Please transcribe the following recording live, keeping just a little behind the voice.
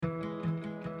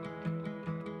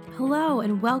Hello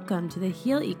and welcome to the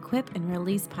Heal, Equip, and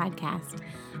Release podcast.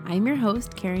 I'm your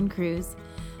host, Karen Cruz.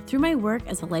 Through my work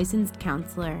as a licensed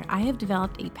counselor, I have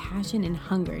developed a passion and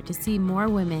hunger to see more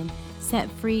women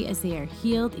set free as they are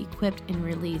healed, equipped, and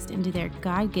released into their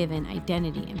God-given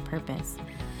identity and purpose.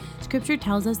 Scripture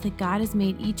tells us that God has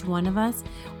made each one of us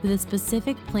with a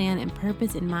specific plan and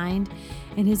purpose in mind,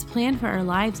 and His plan for our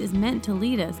lives is meant to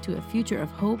lead us to a future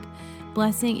of hope,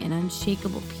 blessing, and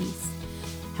unshakable peace.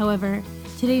 However,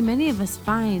 today, many of us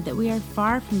find that we are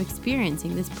far from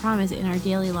experiencing this promise in our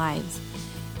daily lives.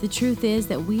 The truth is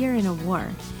that we are in a war,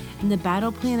 and the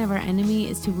battle plan of our enemy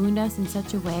is to wound us in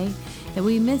such a way that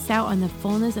we miss out on the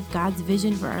fullness of God's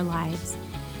vision for our lives.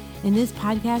 In this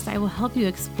podcast, I will help you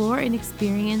explore and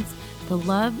experience the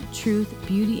love, truth,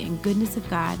 beauty, and goodness of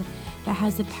God that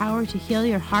has the power to heal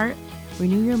your heart,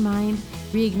 renew your mind,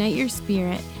 reignite your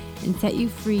spirit, and set you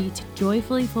free to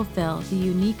joyfully fulfill the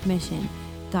unique mission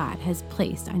God has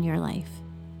placed on your life.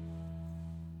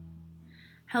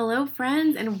 Hello,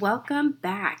 friends, and welcome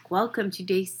back. Welcome to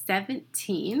day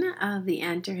 17 of the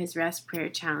Enter His Rest Prayer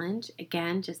Challenge.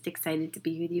 Again, just excited to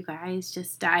be with you guys,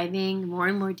 just diving more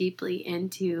and more deeply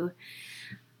into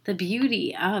the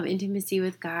beauty of intimacy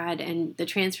with God and the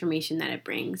transformation that it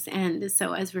brings. And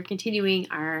so as we're continuing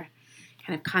our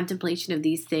kind of contemplation of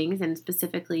these things, and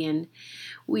specifically in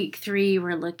week 3,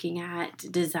 we're looking at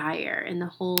desire and the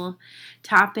whole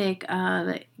topic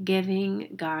of giving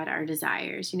God our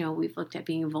desires. We've looked at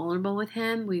being vulnerable with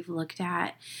Him. We've looked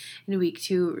at, in week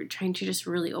 2, we're trying to just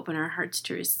really open our hearts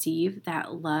to receive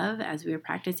that love as we are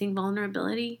practicing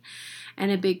vulnerability. And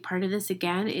a big part of this,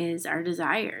 again, is our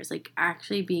desires, like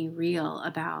actually being real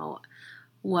about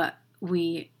what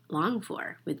we long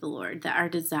for with the Lord, that our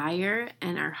desire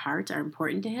and our hearts are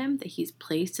important to Him, that He's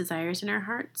placed desires in our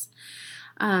hearts,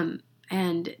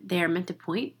 and they are meant to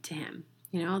point to Him.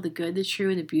 The good, the true,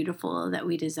 and the beautiful that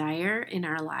we desire in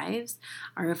our lives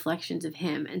are reflections of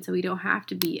Him, and so we don't have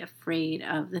to be afraid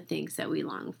of the things that we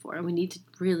long for. We need to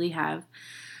really have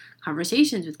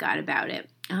conversations with God about it.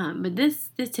 But this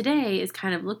today is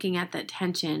kind of looking at that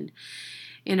tension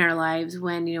in our lives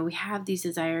when, we have these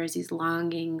desires, these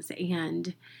longings,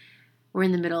 and we're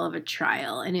in the middle of a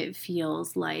trial and it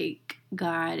feels like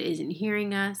God isn't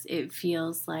hearing us. It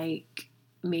feels like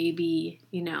maybe,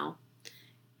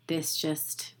 this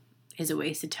just is a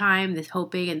waste of time, this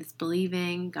hoping and this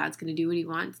believing God's going to do what He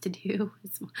wants to do.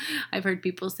 I've heard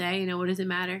people say, what does it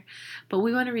matter? But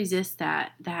we want to resist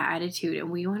that attitude,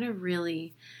 and we want to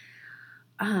really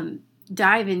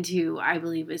dive into, I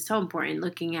believe is so important,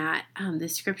 looking at the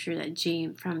scripture that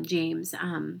James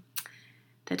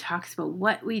that talks about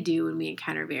what we do when we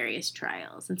encounter various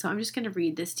trials. And so I'm just going to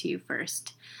read this to you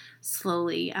first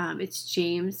slowly. It's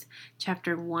James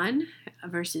chapter 1,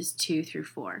 verses 2 through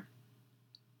 4.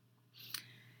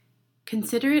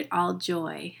 Consider it all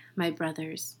joy, my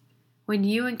brothers, when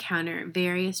you encounter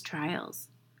various trials,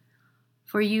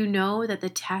 for you know that the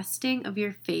testing of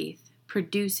your faith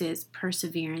produces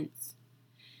perseverance.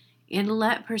 And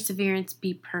let perseverance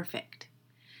be perfect,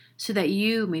 so that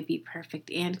you may be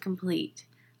perfect and complete,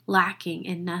 lacking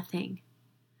in nothing.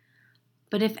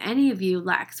 But if any of you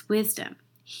lacks wisdom,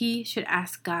 he should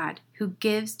ask God, who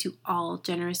gives to all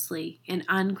generously and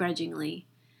ungrudgingly,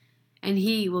 and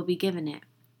He will be given it.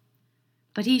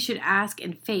 But he should ask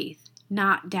in faith,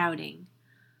 not doubting.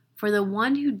 For the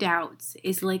one who doubts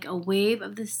is like a wave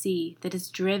of the sea that is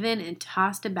driven and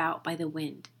tossed about by the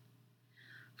wind.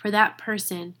 For that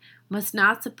person must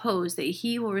not suppose that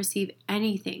he will receive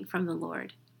anything from the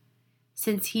Lord,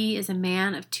 since he is a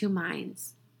man of two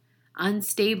minds,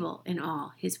 unstable in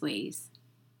all his ways.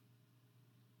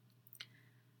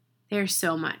 There's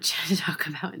so much to talk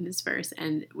about in this verse,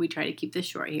 and we try to keep this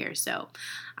short here. So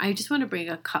I just want to bring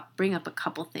up a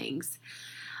couple things,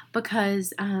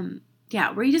 because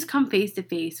we just come face to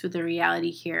face with the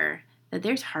reality here that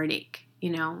there's heartache,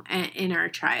 in our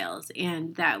trials,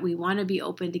 and that we want to be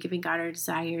open to giving God our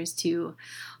desires, to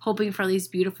hoping for all these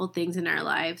beautiful things in our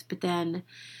lives. But then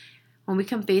when we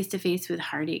come face to face with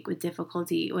heartache, with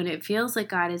difficulty, when it feels like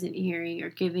God isn't hearing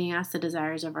or giving us the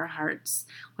desires of our hearts,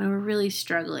 when we're really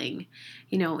struggling,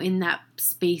 in that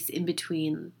space in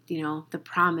between, the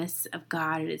promise of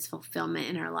God and its fulfillment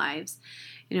in our lives,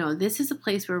 this is a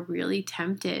place where we're really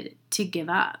tempted to give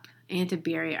up and to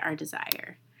bury our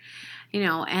desire.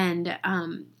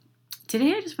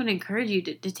 Today I just want to encourage you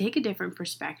to take a different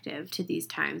perspective to these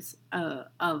times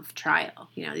of trial,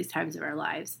 these times of our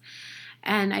lives.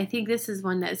 And I think this is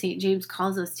one that St. James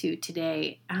calls us to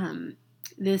today.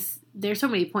 There's so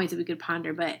many points that we could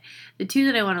ponder, but the two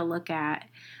that I want to look at,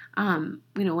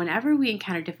 whenever we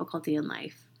encounter difficulty in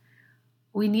life,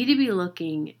 we need to be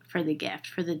looking for the gift,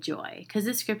 for the joy, because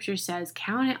the scripture says,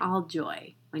 count it all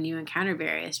joy when you encounter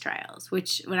various trials,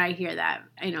 which when I hear that,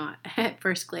 at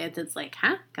first glance, it's like,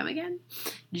 huh? Come again?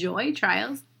 Joy,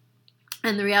 trials?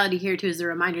 And the reality here too is a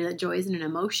reminder that joy isn't an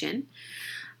emotion.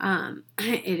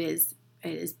 It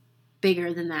is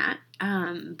bigger than that.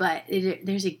 But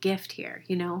there's a gift here,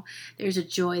 there's a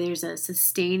joy, there's a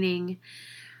sustaining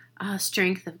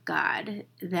strength of God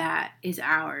that is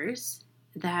ours,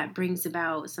 that brings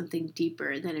about something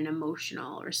deeper than an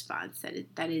emotional response.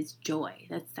 That is joy.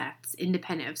 That's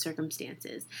independent of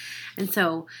circumstances. And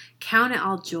so count it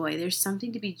all joy. There's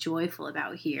something to be joyful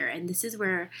about here. And this is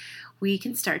where we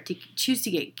can start to choose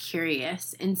to get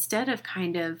curious instead of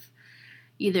kind of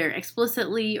either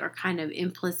explicitly or kind of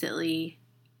implicitly,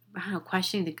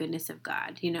 questioning the goodness of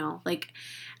God. Like,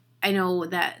 I know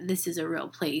that this is a real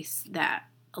place that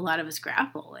a lot of us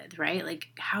grapple with, right? Like,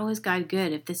 how is God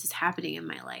good if this is happening in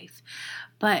my life?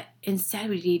 But instead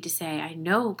we need to say, I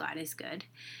know God is good.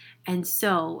 And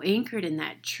so anchored in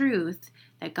that truth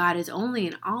that God is only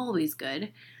and always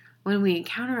good, when we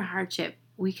encounter a hardship,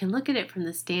 we can look at it from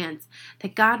the stance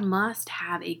that God must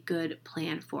have a good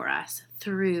plan for us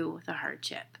through the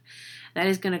hardship. That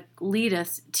is going to lead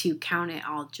us to count it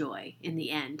all joy in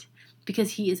the end,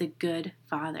 because he is a good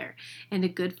father. And a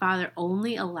good father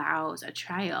only allows a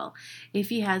trial if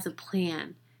he has a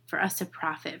plan for us to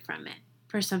profit from it,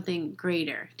 for something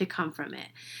greater to come from it.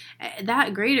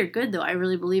 That greater good, though, I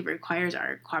really believe requires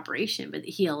our cooperation, but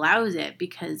he allows it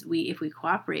because if we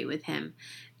cooperate with him,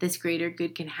 this greater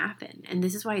good can happen. And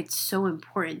this is why it's so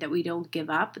important that we don't give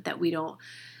up, that we don't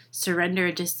surrender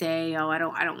and just say, oh, I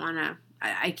don't want to,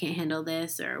 I can't handle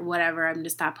this or whatever. I'm going to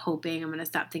stop hoping. I'm going to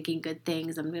stop thinking good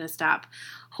things. I'm going to stop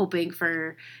hoping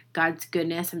for God's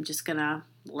goodness. I'm just going to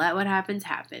let what happens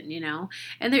happen,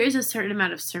 And there is a certain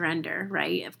amount of surrender,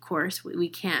 right? Of course, we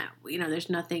can't, there's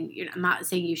nothing, I'm not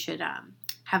saying you should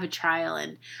have a trial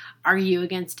and argue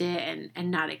against it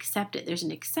and not accept it. There's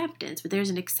an acceptance, but there's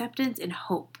an acceptance in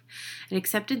hope. An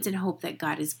acceptance in hope that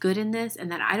God is good in this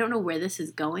and that I don't know where this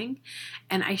is going.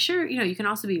 And I sure, you can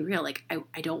also be real. Like,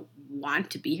 I don't want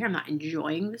to be here. I'm not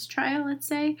enjoying this trial, let's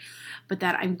say, but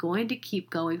that I'm going to keep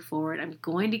going forward. I'm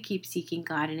going to keep seeking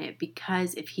God in it,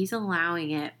 because if he's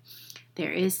allowing it,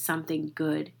 there is something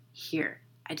good here.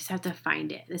 I just have to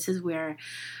find it. This is where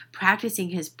practicing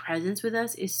his presence with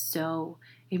us is so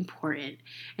important.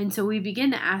 And so we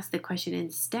begin to ask the question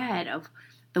instead of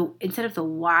the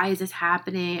why is this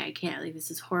happening? I can't, like, this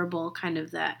is horrible, kind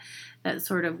of that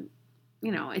sort of,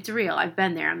 it's real. I've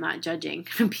been there. I'm not judging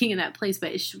being in that place,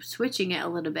 but it's switching it a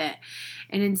little bit.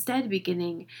 And instead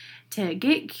beginning to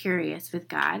get curious with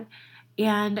God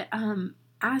and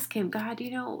ask him, God,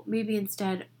 maybe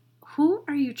instead, who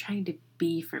are you trying to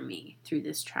be for me through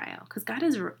this trial? Because God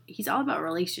he's all about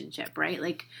relationship, right?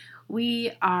 Like,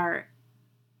 we are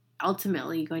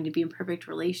ultimately going to be in perfect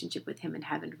relationship with him in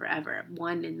heaven forever,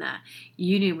 one in the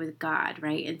union with God,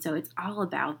 right? And so it's all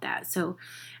about that. So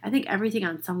I think everything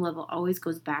on some level always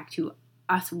goes back to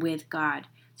us with God.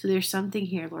 So there's something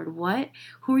here, Lord,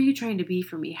 who are you trying to be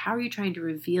for me? How are you trying to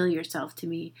reveal yourself to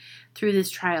me through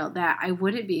this trial that I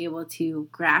wouldn't be able to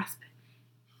grasp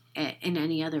in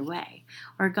any other way?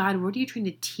 Or God, what are you trying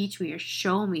to teach me or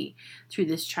show me through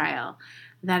this trial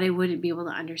that I wouldn't be able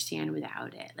to understand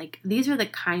without it? Like, these are the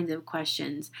kinds of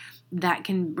questions that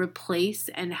can replace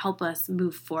and help us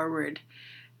move forward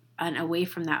and away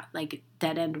from that, like,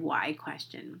 dead end why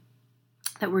question.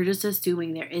 That we're just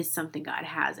assuming there is something God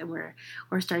has, and we're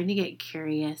starting to get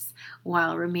curious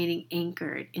while remaining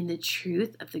anchored in the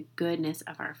truth of the goodness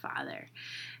of our Father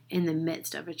in the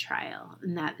midst of a trial.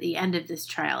 And that the end of this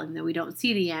trial, even though we don't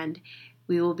see the end,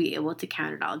 we will be able to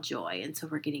count it all joy. And so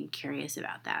we're getting curious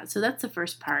about that. So that's the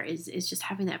first part, is just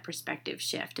having that perspective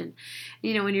shift. And,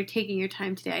 when you're taking your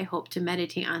time today, I hope to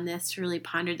meditate on this, to really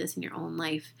ponder this in your own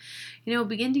life.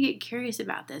 Begin to get curious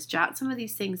about this. Jot some of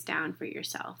these things down for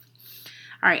yourself.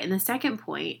 All right, and the second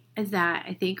point is that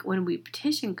I think when we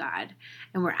petition God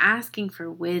and we're asking for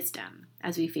wisdom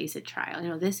as we face a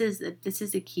trial, this is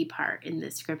a key part in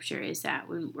the scripture, is that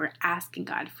when we're asking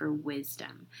God for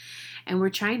wisdom and we're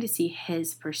trying to see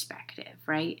his perspective,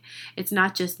 right? It's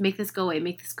not just make this go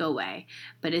away,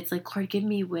 but it's like, Lord, give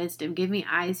me wisdom, give me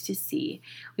eyes to see.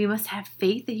 We must have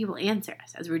faith that he will answer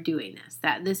us as we're doing this,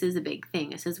 that this is a big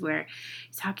thing. This is where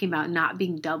he's talking about not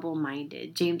being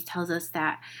double-minded. James tells us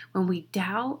that when we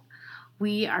doubt,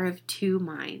 we are of two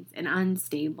minds and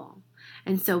unstable.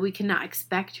 And so we cannot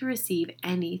expect to receive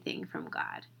anything from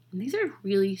God. And these are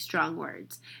really strong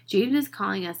words. James is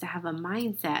calling us to have a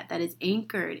mindset that is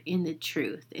anchored in the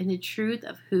truth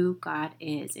of who God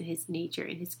is, in his nature,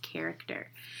 in his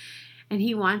character. And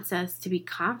He wants us to be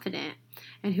confident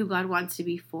in who God wants to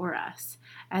be for us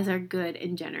as our good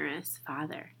and generous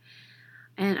Father.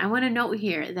 And I want to note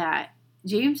here that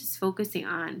James is focusing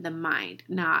on the mind,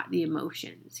 not the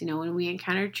emotions. When we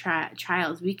encounter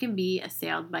trials, we can be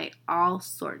assailed by all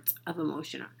sorts of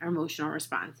emotional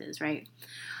responses, right?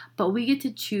 But we get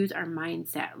to choose our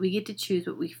mindset. We get to choose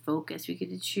what we focus. We get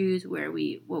to choose what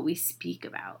we speak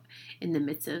about in the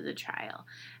midst of the trial.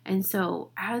 And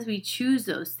so as we choose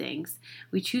those things,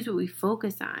 we choose what we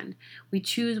focus on. We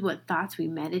choose what thoughts we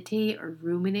meditate or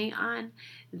ruminate on.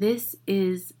 This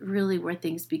is really where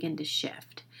things begin to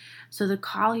shift. So the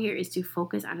call here is to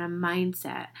focus on a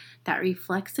mindset that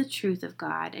reflects the truth of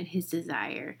God and His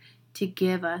desire to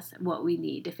give us what we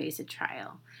need to face a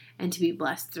trial and to be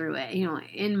blessed through it.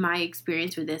 In my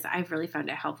experience with this, I've really found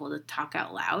it helpful to talk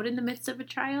out loud in the midst of a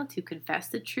trial, to confess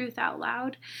the truth out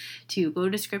loud, to go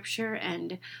to Scripture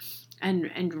and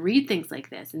read things like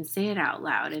this and say it out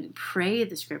loud and pray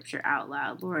the Scripture out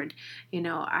loud. Lord,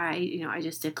 I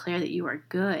just declare that You are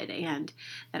good and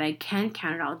that I can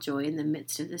count it all joy in the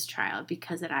midst of this trial,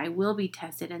 because that I will be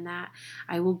tested and that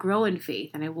I will grow in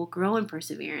faith and I will grow in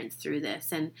perseverance through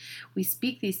this. And we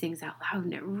speak these things out loud,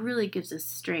 and it really gives us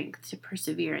strength to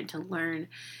persevere and to learn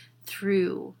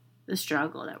through the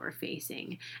struggle that we're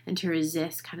facing and to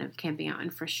resist kind of camping out in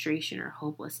frustration or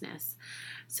hopelessness.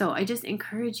 So I just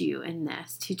encourage you in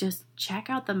this to just check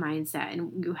out the mindset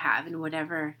and you have in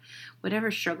whatever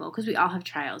struggle, because we all have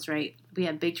trials, right? We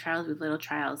have big trials, we have little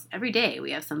trials. Every day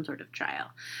we have some sort of trial.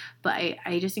 But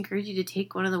I just encourage you to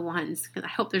take one of the ones, because I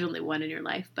hope there's only one in your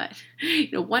life, but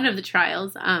one of the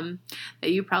trials that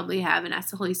you probably have, and ask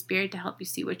the Holy Spirit to help you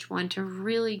see which one to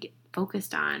really get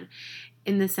focused on,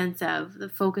 in the sense of the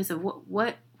focus of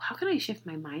how can I shift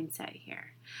my mindset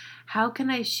here? How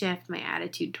can I shift my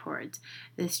attitude towards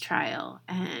this trial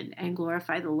and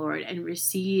glorify the Lord and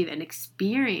receive and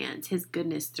experience His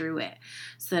goodness through it,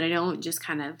 so that I don't just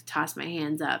kind of toss my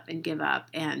hands up and give up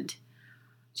and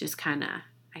just kind of,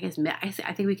 I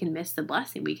think we can miss the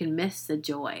blessing. We can miss the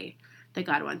joy that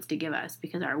God wants to give us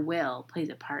because our will plays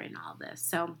a part in all this.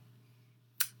 So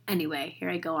anyway, here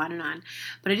I go on and on.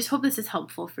 But I just hope this is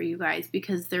helpful for you guys,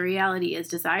 because the reality is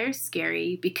desire is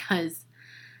scary because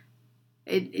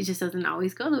it just doesn't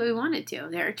always go the way we want it to.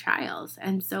 There are trials.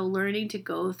 And so learning to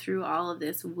go through all of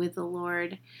this with the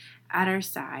Lord at our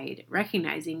side,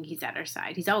 recognizing He's at our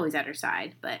side. He's always at our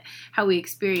side, but how we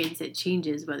experience it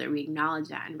changes whether we acknowledge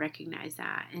that and recognize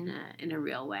that in a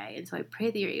real way. And so I pray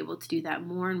that you're able to do that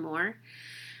more and more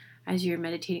as you're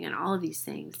meditating on all of these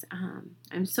things.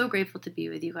 I'm so grateful to be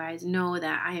with you guys. Know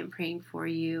that I am praying for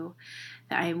you,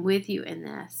 that I am with you in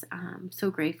this. I'm so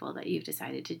grateful that you've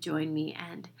decided to join me.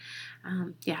 And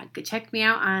check me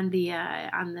out on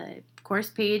the course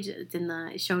page. It's in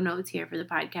the show notes here for the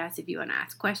podcast. If you want to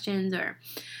ask questions or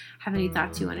have any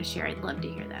thoughts you want to share, I'd love to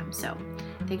hear them. So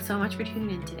thanks so much for tuning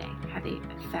in today. Have a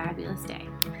fabulous day.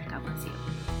 God bless you.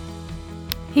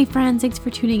 Hey friends, thanks for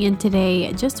tuning in today.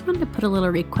 Just wanted to put a little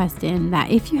request in that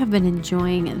if you have been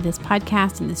enjoying this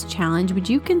podcast and this challenge, would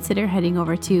you consider heading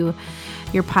over to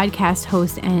your podcast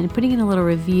host and putting in a little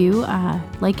review,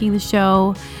 liking the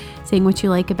show, saying what you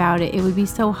like about it. It would be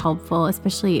so helpful,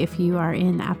 especially if you are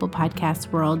in the Apple Podcasts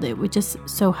world. It would just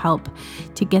so help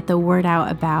to get the word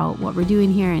out about what we're doing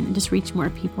here and just reach more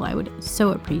people. I would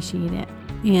so appreciate it.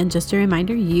 And just a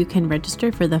reminder, you can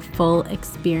register for the full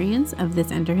experience of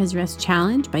this Enter His Rest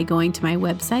challenge by going to my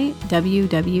website,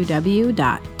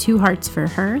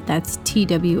 www.twoheartsforher, that's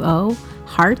TWO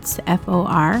hearts,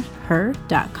 FOR,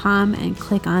 her.com, and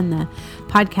click on the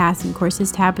podcast and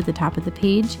courses tab at the top of the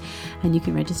page, and you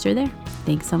can register there.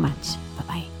 Thanks so much.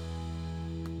 Bye-bye.